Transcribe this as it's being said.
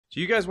So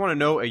you guys want to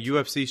know a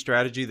UFC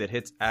strategy that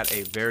hits at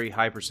a very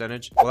high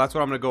percentage? Well, that's what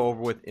I'm going to go over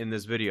with in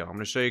this video. I'm going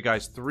to show you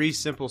guys 3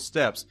 simple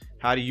steps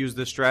how to use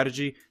this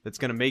strategy that's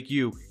going to make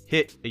you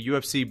hit a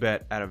UFC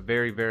bet at a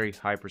very, very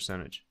high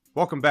percentage.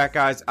 Welcome back,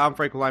 guys. I'm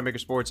Frank with Linemaker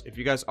Sports. If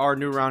you guys are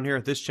new around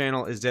here, this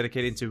channel is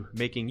dedicated to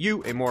making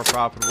you a more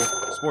profitable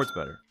sports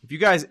bettor. If you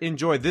guys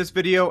enjoy this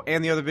video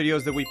and the other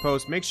videos that we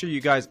post, make sure you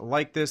guys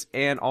like this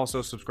and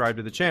also subscribe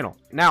to the channel.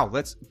 Now,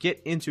 let's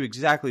get into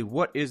exactly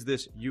what is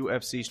this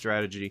UFC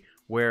strategy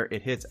where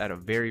it hits at a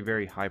very,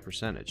 very high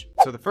percentage.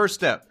 So the first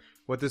step,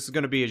 what this is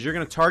going to be is you're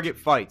going to target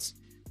fights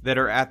that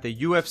are at the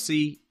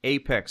UFC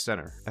Apex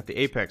Center. At the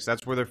Apex,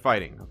 that's where they're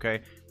fighting,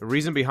 okay? The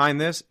reason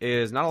behind this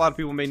is, not a lot of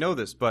people may know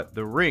this, but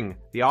the ring,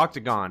 the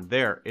octagon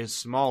there is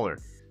smaller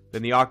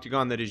than the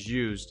octagon that is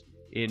used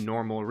in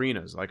normal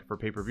arenas, like for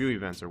pay-per-view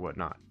events or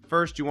whatnot.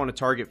 First, you want to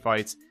target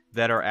fights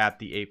that are at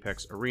the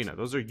Apex Arena.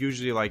 Those are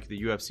usually like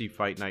the UFC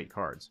Fight Night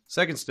cards.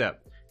 Second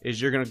step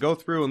is you're going to go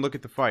through and look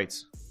at the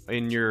fights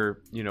in your,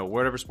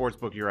 whatever sports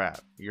book you're at.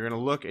 You're going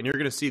to look and you're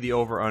going to see the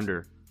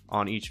over-under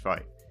on each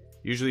fight.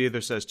 Usually either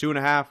says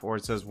 2.5 or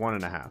it says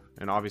 1.5.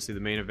 And obviously the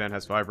main event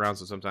has 5 rounds,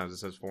 so sometimes it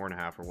says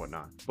 4.5 or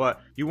whatnot.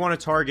 But you want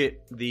to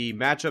target the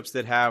matchups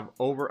that have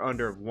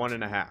over/under of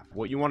 1.5.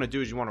 What you want to do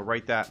is you want to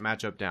write that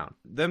matchup down.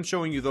 Them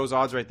showing you those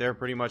odds right there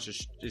pretty much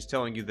is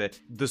telling you that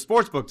the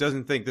sportsbook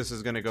doesn't think this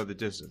is going to go the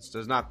distance.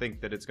 Does not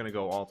think that it's going to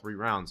go all 3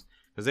 rounds.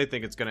 Because they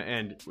think it's going to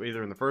end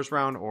either in the first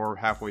round or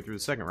halfway through the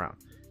second round.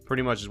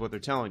 Pretty much is what they're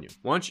telling you.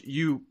 Once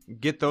you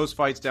get those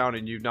fights down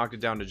and you've knocked it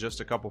down to just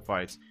a couple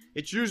fights,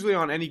 it's usually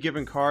on any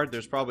given card,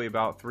 there's probably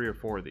about 3 or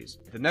 4 of these.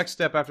 The next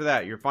step after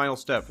that, your final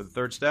step for the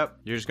third step,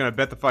 you're just going to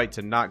bet the fight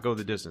to not go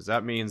the distance.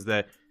 That means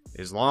that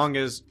as long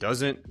as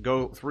doesn't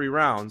go 3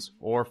 rounds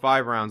or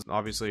 5 rounds,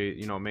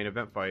 obviously, main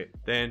event fight,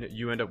 then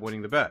you end up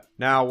winning the bet.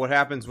 Now, what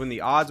happens when the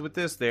odds with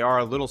this, they are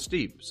a little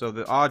steep. So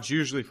the odds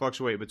usually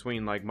fluctuate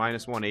between like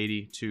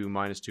 -180 to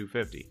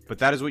 -250. But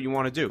that is what you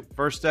want to do.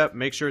 First step,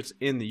 make sure it's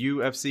in the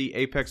UFC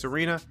Apex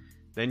Arena.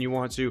 Then you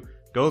want to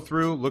go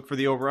through, look for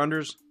the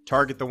over-unders,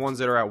 target the ones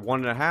that are at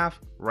 1.5,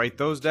 write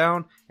those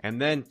down,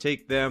 and then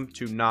take them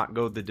to not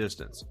go the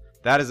distance.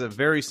 That is a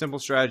very simple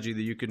strategy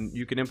that you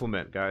can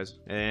implement, guys,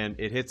 and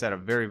it hits at a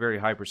very, very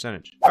high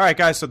percentage. All right,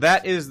 guys, so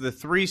that is the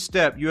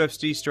 3-step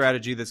UFC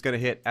strategy that's going to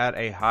hit at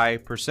a high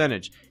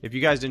percentage. If you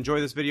guys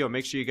enjoy this video,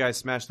 make sure you guys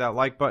smash that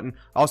like button.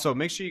 Also,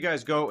 make sure you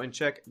guys go and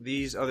check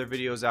these other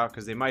videos out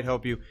because they might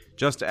help you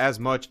just as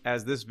much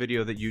as this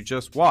video that you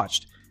just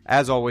watched.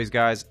 As always,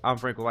 guys, I'm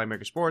Frank with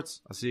Linemaker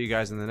Sports. I'll see you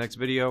guys in the next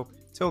video.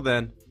 Till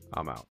then, I'm out.